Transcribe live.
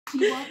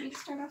Do you want me to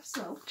start off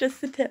slow?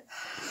 Just the tip.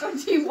 Or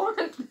do you want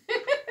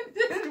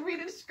me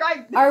to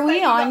describe this? Are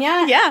we on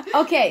yet? Yeah.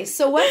 Okay,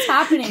 so what's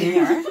happening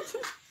here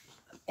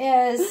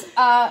is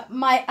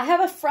I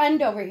have a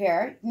friend over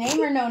here. Name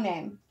or no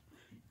name?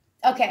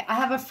 Okay, I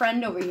have a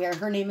friend over here.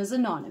 Her name is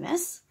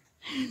Anonymous.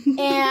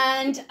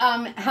 And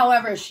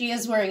however, she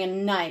is wearing a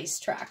nice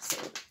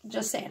tracksuit.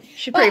 Just saying.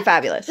 She's pretty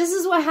fabulous. This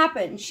is what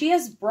happened. She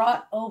has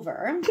brought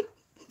over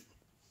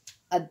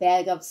a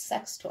bag of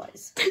sex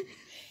toys.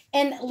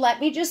 And let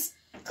me just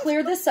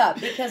clear this up,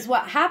 because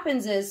what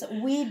happens is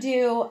we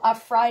do a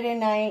Friday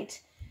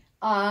night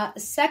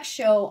sex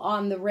show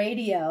on the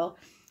radio,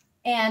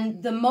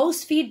 and the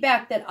most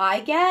feedback that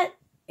I get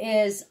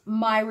is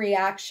my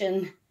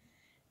reaction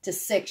to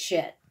sick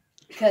shit,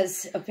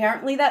 because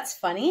apparently that's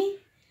funny,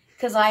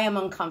 because I am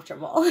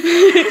uncomfortable.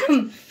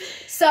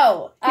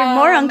 So you're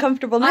more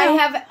uncomfortable now. I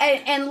have,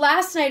 and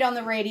last night on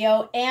the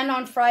radio and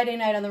on Friday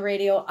night on the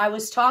radio, I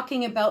was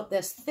talking about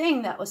this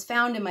thing that was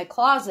found in my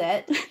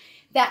closet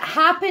that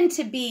happened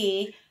to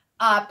be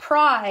a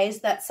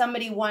prize that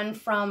somebody won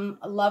from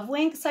Love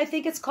Winks, I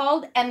think it's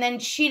called. And then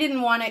she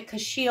didn't want it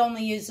because she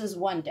only uses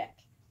one dick.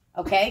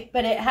 Okay?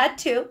 But it had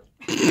two.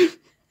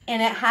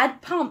 And it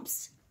had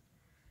pumps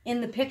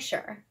in the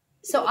picture.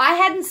 So I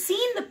hadn't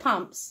seen the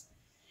pumps.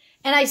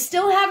 And I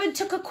still haven't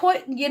took a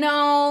quite, you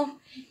know,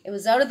 it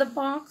was out of the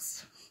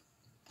box.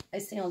 I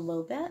seen a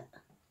little bit.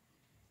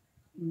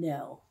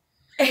 No.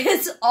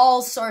 It's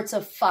all sorts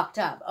of fucked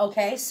up,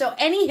 okay? So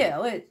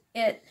anywho,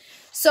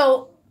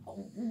 so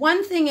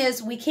one thing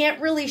is we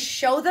can't really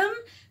show them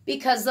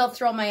because they'll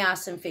throw my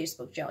ass in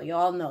Facebook jail. You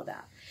all know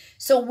that.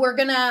 So we're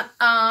going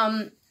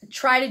to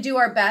try to do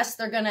our best.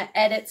 They're going to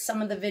edit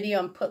some of the video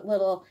and put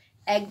little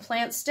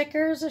eggplant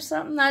stickers or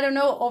something. I don't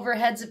know.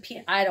 Overheads of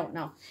I don't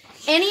know.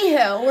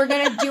 Anywho, we're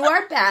going to do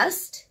our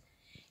best.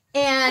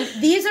 And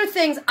these are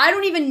things, I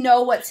don't even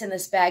know what's in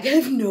this bag. I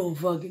have no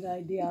fucking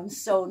idea. I'm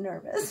so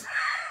nervous.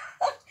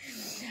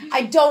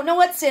 I don't know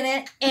what's in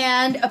it.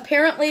 And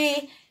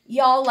apparently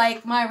y'all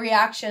like my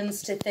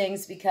reactions to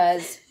things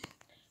because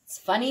it's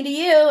funny to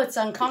you. It's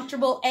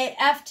uncomfortable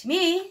AF to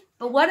me.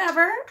 But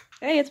whatever.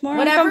 Hey, it's more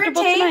whatever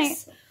uncomfortable it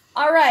takes. tonight.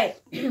 All right.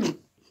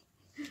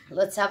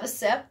 Let's have a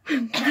sip.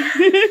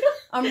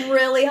 I'm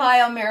really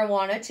high on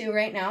marijuana too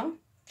right now.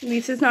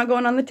 Lisa's not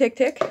going on the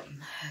tick-tick.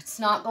 It's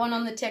not going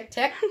on the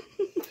tick-tick.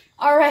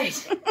 All right.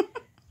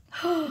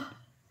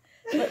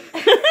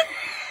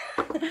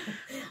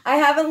 I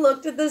haven't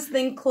looked at this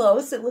thing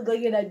close. It looked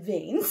like it had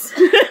veins.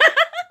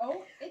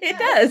 Oh, It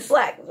does.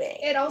 Black veins.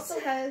 It also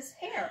has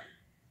hair.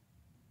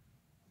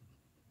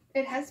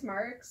 It has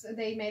marks.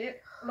 They made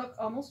it look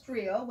almost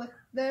real with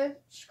the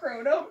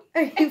scrotum.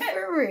 Are you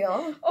for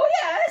real? Oh,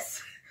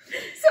 yes.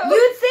 So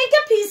You'd think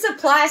a piece of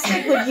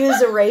plastic would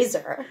use a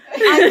razor.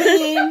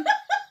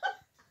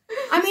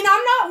 I mean,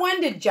 I'm not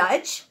one to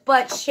judge,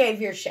 but shave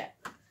your shit.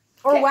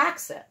 Or Okay.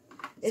 wax it.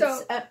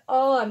 It's,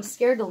 oh, I'm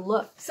scared to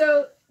look.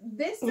 So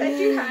this that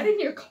you had in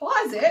your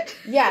closet,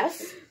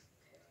 Yes.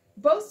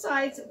 both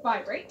sides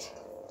vibrate.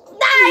 Nah,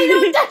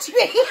 don't touch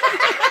me.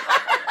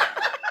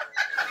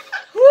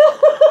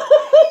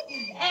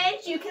 And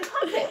you can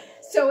pump it.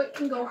 So it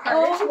can go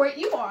harder to where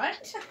you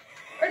want.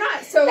 Or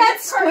not. So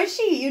That's it's hard.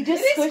 squishy. You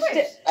just It is squished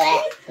it.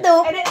 squished.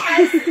 No. And it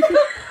has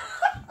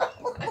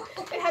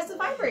it has the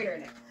vibrator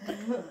in it.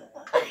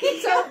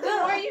 So the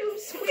more you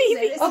squeeze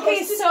it, it's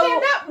Okay, supposed to so-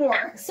 stand up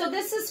more. So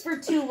this is for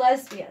two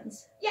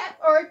lesbians. Yeah,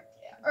 or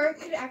it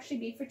could actually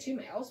be for two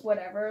males,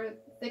 whatever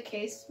the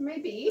case may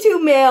be. Two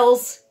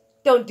males.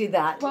 Don't do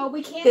that. Well,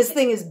 we can't. This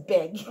thing is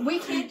big. We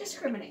can't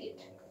discriminate.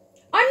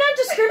 I'm not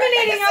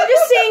discriminating. I'm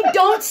just saying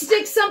don't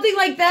stick something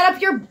like that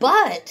up your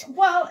butt.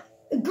 Well,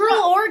 Girl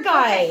or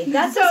guy. Okay,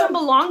 That so doesn't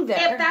belong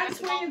there. if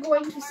that's where you're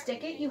going to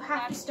stick it, you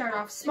have to start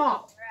off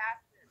small.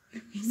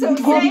 So Oh,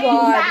 saying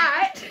God.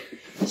 that,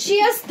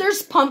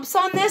 There's pumps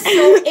on this,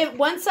 so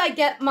once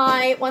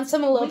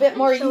I'm a little bit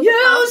more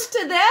used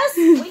to this,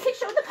 we can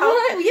show the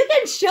pump you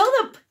can show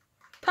the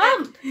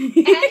pump. and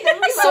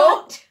the So,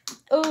 remote.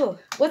 oh,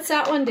 what's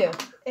that one do?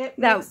 It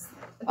That- makes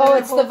Oh,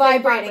 it's whole the thing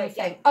vibrating vibrate,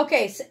 thing.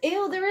 Okay, so,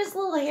 ew, there is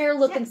little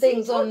hair-looking Yeah, see,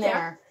 things on told ya.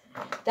 there.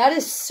 That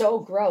is so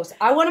gross.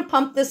 I want to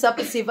pump this up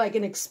and see if I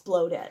can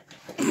explode it.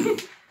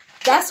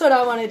 That's what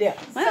I want to do.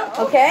 Well,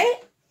 Okay?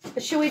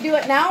 Should we do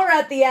it now or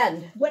at the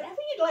end? whatever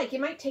you'd like.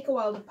 It might take a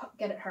while to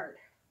get it hard.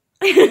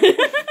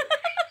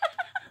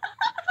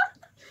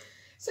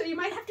 So you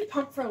might have to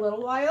pump for a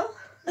little while.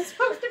 So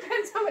it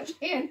depends how much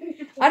hand.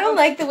 I don't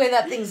like the way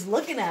that thing's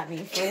looking at me,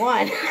 for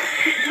one.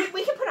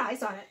 We can put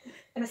eyes on it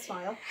and a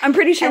smile. I'm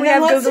pretty sure And we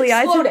then have let's googly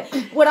eyes. explode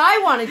it. What I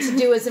wanted to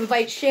do is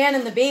invite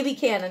Shannon, the baby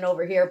cannon,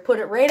 over here, put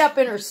it right up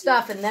in her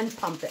stuff, and then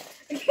pump it.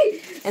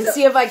 Okay, And so,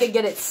 see if I could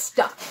get it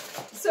stuck.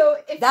 So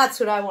if That's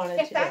what I wanted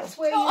to do. that's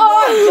where you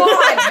Oh,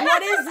 God,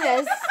 what is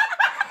this?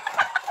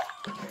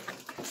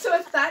 So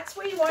if that's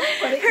where you want to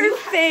put it, Her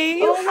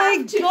face. Oh, my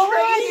have to God.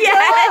 train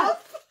Yes.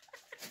 yourself.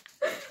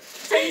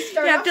 So you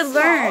start You have off to small.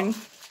 learn.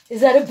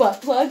 Is that a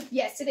butt plug?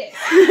 Yes, it is.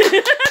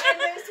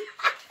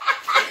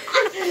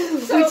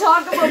 And We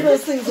talk about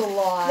those things a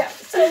lot. yeah,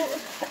 so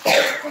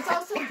there's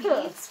also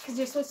beads because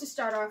you're supposed to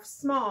start off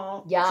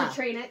small Yeah. to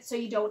train it so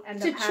you don't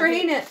end To up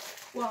train it.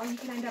 Well, you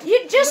can end up.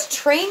 You just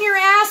train your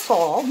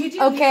asshole, You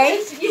do,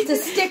 okay, you to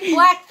stick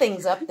black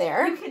things up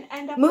there. You can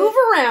end up. Move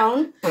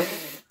around,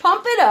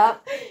 pump it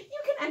up. You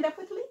can end up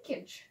with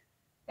leakage,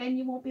 and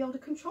you won't be able to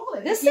control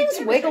it. This if you thing's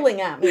do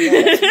wiggling at me. Though.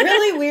 It's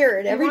really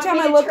weird. You Every want time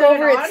me I to look turn it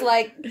over, it's on?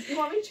 like. You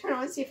want me to turn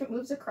on and see if it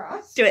moves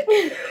across? Do it.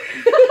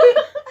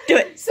 Do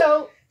it.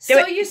 So, Do So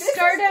it. you This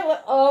start is- out with,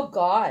 oh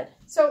God.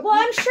 so Well,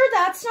 I'm sure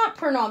that's not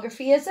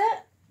pornography, is it?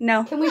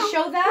 No. Can we No,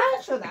 show that?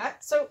 I'll show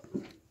that. So,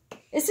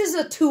 This is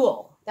a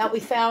tool that we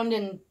found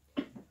in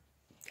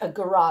a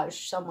garage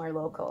somewhere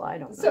local. I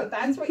don't know. so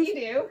that's what you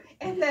do,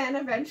 and then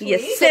eventually You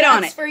sit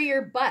on That's it. for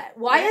your butt.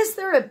 Why Yeah. is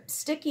there a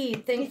sticky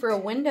thing for a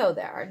window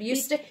there? Do you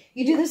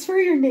you do this for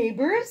your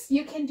neighbors?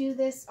 You can do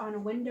this on a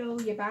window,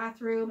 your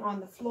bathroom, on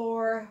the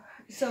floor.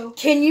 So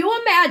Can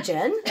you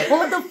imagine?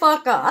 Hold the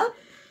fuck up.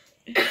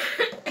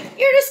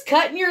 You're just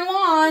cutting your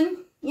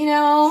lawn. You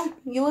know,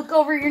 you look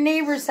over your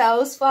neighbor's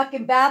house,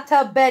 fucking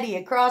bathtub Betty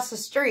across the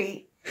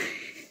street.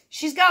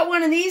 She's got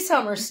one of these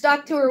Hummers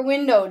stuck to her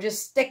window,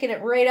 just sticking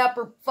it right up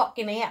her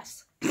fucking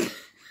ass.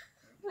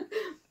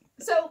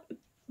 so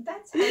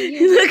that's how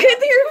you Look at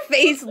your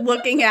face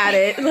looking at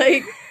it.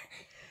 Like,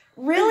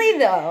 Really,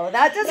 though,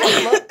 that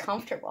doesn't look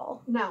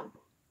comfortable No,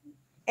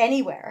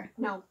 anywhere,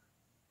 no.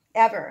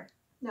 ever.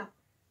 No.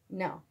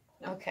 No.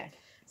 Okay.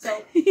 So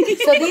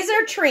So these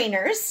are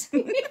trainers.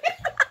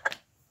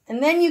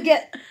 And then you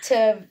get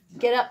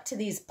up to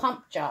these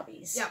pump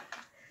jobbies. Yeah.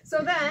 So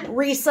then,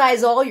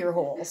 Resize all your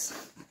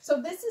holes. so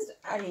this is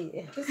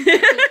Ay, this is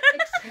extreme.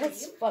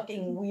 that's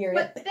fucking weird.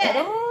 But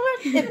then-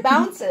 It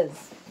bounces.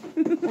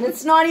 And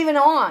it's not even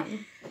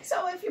on.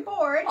 So if you're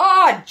bored,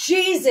 Oh,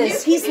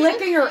 Jesus. He's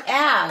licking her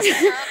ass.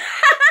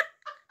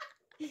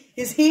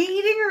 Is he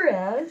eating her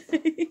ass?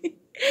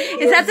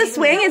 is that the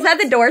swing? Is that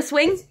the door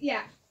swing?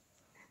 yeah,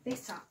 they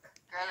suck.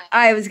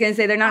 I was gonna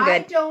say they're not I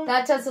good. don't.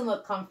 That doesn't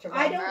look comfortable.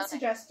 I don't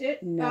suggest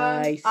it.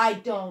 Nice. I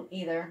don't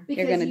either.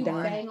 Because gonna you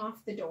die. bang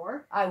off the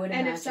door, I would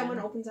and imagine. if someone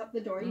opens up the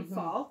door, you Mhm.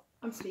 fall.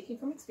 I'm speaking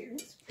from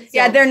experience.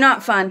 Yeah, they're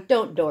not fun.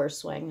 Don't door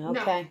swing,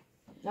 okay?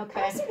 I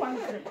Okay. see why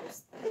we could have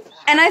posted.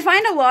 And I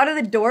find a lot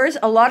of doors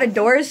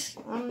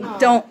I'm not.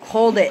 don't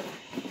hold it.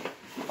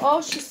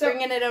 Oh, she's So-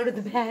 bringing it out of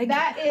the bag.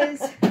 That is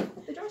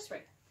the door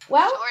spring.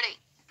 Well, Shorty.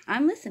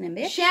 I'm listening,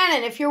 bitch.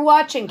 Shannon, if you're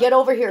watching, get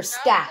over here,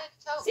 stat.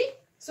 See,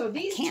 so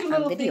these Can't, two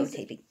I'm little things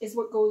videotaping. is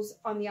what goes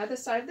on the other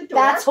side of the door.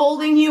 That's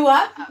holding you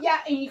up. Yeah,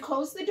 and you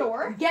close the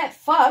door. Get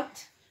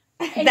fucked.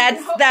 And you That's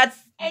can hope- that's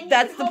and you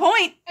that's can the hope-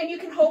 point. And you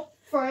can hope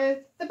for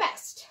the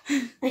best,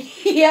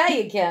 Yeah,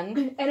 you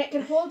can. and it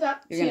can hold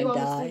up You're to gonna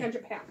almost die.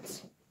 300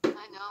 pounds. I know.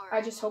 Right?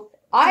 I just hope.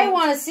 I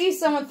want to see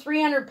someone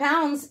 300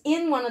 pounds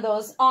in one of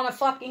those on a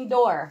fucking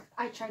door.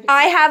 I tried to.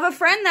 I have a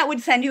friend that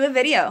would send you a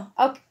video.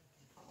 Okay.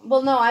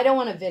 Well, no, I don't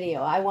want a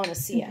video. I want to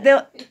see it.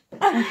 They'll-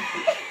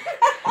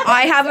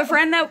 I have a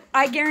friend that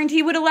I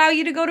guarantee would allow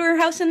you to go to her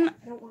house and I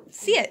don't want to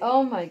see it.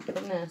 Oh my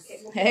goodness.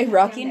 Hey,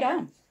 Rocky and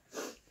Dom.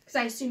 Because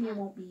I assume you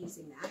won't be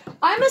using that.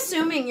 I'm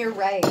assuming you're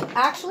right.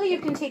 Actually, you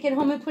can take it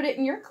home and put it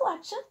in your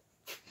collection.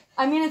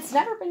 I mean, it's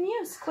never been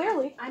used,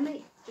 clearly. I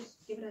might just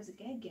give it as a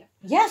gag gift.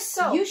 Yes,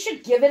 So- you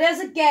should give it as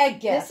a gag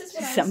gift. This is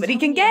what I was Somebody telling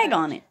can you gag about.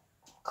 on it.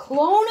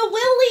 Clone a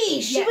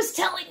Willy. She Yes. was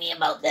telling me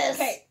about this.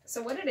 Okay,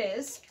 so what it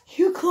is?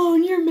 You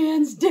clone your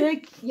man's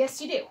dick.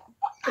 Yes, you do.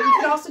 But you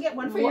can also get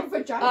one for your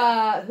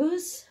vagina.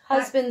 Whose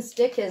husband's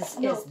dick is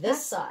No, this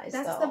that's- size,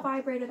 That's though? the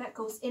vibrator that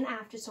goes in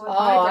after, so it Oh,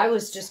 vibrates. I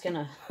was just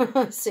gonna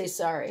say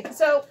sorry.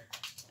 So,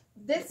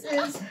 this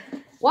is.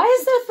 Why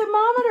is there a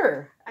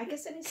thermometer? I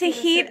guess it needs To be at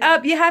a heat certain-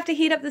 up, you have to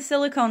heat up the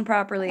silicone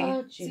properly.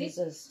 Oh,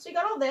 Jesus. So you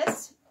got all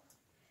this,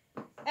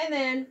 and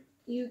then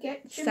you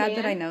get your Sad man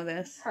that I know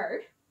this.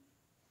 hard.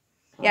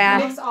 Yeah.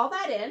 Mix all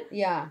that in,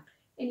 Yeah.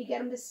 and you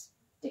get him to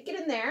stick it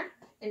in there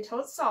until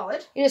it's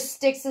solid. He just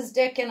sticks his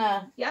dick in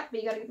a... Yep,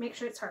 but you gotta make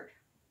sure it's hard.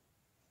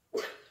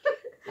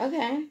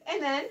 Okay.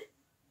 And then,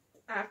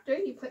 after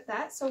you put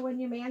that, so when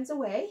your man's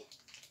away,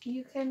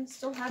 you can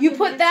still have You your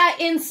put man- that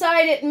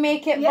inside it and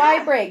make it Yeah.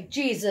 vibrate.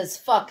 Jesus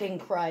fucking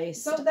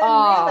Christ. So then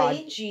oh,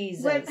 really,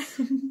 Jesus.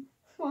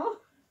 Well,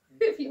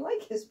 if you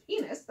like his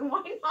penis, then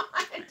why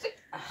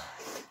not?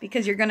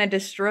 Because you're gonna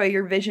destroy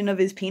your vision of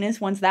his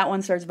penis once that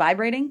one starts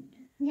vibrating.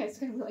 Yeah, it's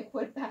gonna be like,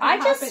 what the hell I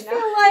just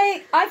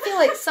happened feel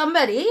like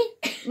somebody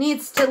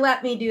needs to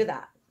let me do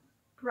that.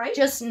 right?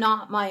 Just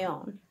not my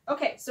own.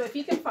 Okay, so if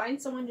you can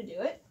find someone to do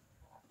it,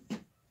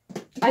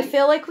 I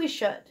feel like we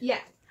should. yeah.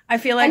 I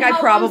feel like And I how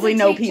probably long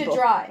know does it take people.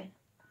 to dry?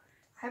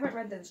 I haven't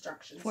read the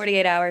instructions.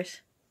 48 hours.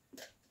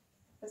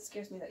 That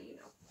scares me that you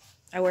know.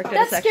 I worked at a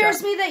That sex scares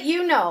shop. me that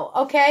you know,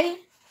 okay?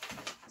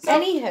 So-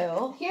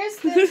 Anywho. Here's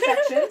the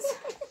instructions.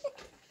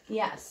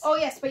 Yes. Oh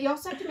yes, but you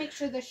also have to make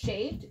sure they're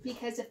shaved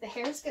because if the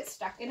hairs get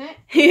stuck in it,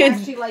 It's-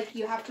 actually like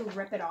you have to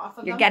rip it off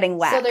of You're them. getting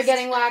waxed. So they're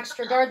getting waxed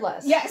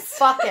regardless. Yes.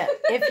 Fuck it.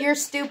 If you're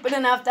stupid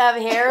enough to have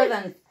hair,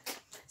 then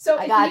So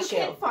I if got you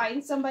you. can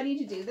find somebody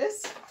to do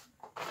this,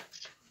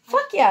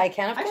 fuck yeah, I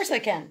can. Of I course should- I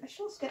can. I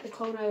should also get the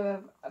clone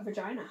of a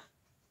vagina.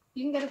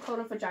 You can get a clone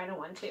of vagina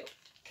one too.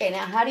 Okay,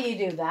 now how do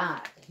you do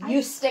that?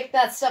 You stick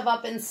that stuff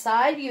up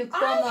inside? You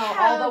clone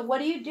all the... What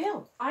do you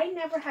do? I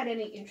never had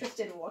any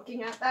interest in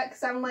looking at that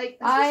because I'm like,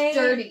 this is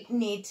dirty.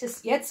 Need to...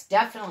 It's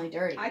definitely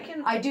dirty.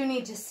 I do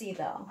need to see,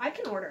 though. I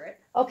can order it.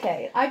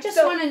 Okay, I just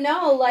want to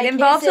know, like... It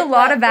involves a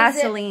lot of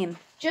Vaseline.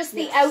 Just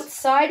the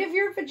outside of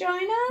your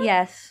vagina?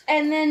 Yes.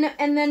 And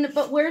then,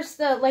 but where's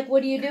the, like,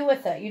 what do you do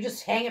with it? You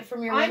just hang it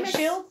from your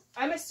windshield?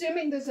 I'm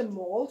assuming there's a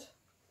mold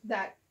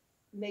that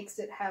makes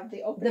it have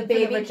the opening. The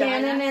baby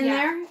cannon in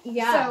there?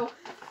 Yeah.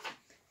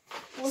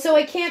 So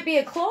it can't be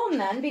a clone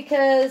then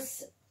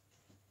because...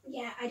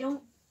 Yeah,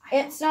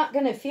 it's not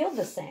going to feel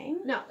the same.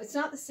 No, it's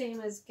not the same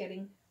as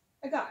getting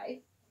a guy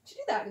to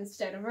do that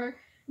instead of a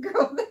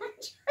girl with a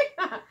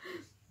vagina.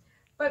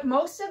 But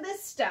most of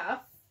this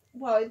stuff,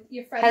 well,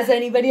 your friend... Has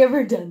anybody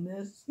ever done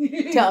this?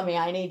 Tell me,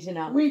 I need to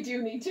know. We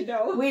do need to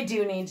know. We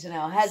do need to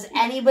know. Has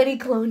anybody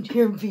cloned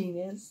your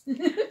penis?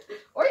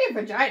 Or your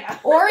vagina.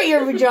 Or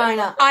your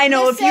vagina. I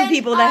know a few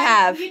people that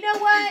have. You know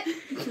what?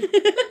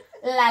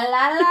 La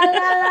la la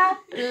la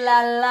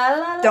la la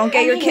la. Don't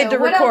get your kid to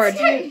record.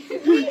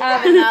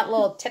 Having that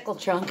little tickle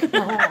trunk.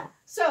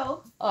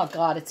 So. Oh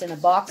God, it's in a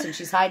box and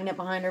she's hiding it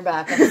behind her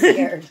back. I'm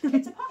scared.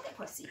 It's a pocket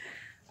pussy.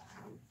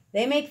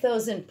 They make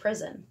those in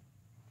prison.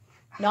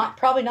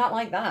 Probably not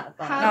like that.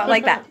 But. Not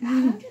like that.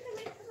 How do they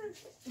make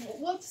them?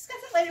 We'll discuss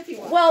it later if you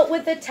want. Well,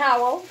 with a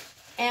towel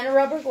and a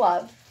rubber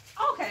glove.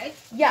 Okay.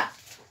 Yeah.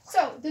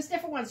 So, there's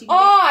different ones you can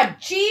Oh,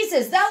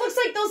 Jesus. That looks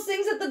like those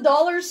things at the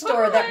dollar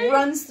store that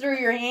runs through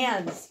your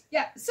hands.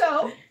 Yeah,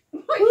 so...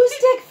 Whose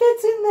dick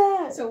fits in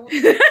that? So,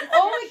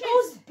 oh, it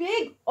goes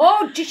big.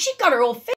 Oh, she got her old face.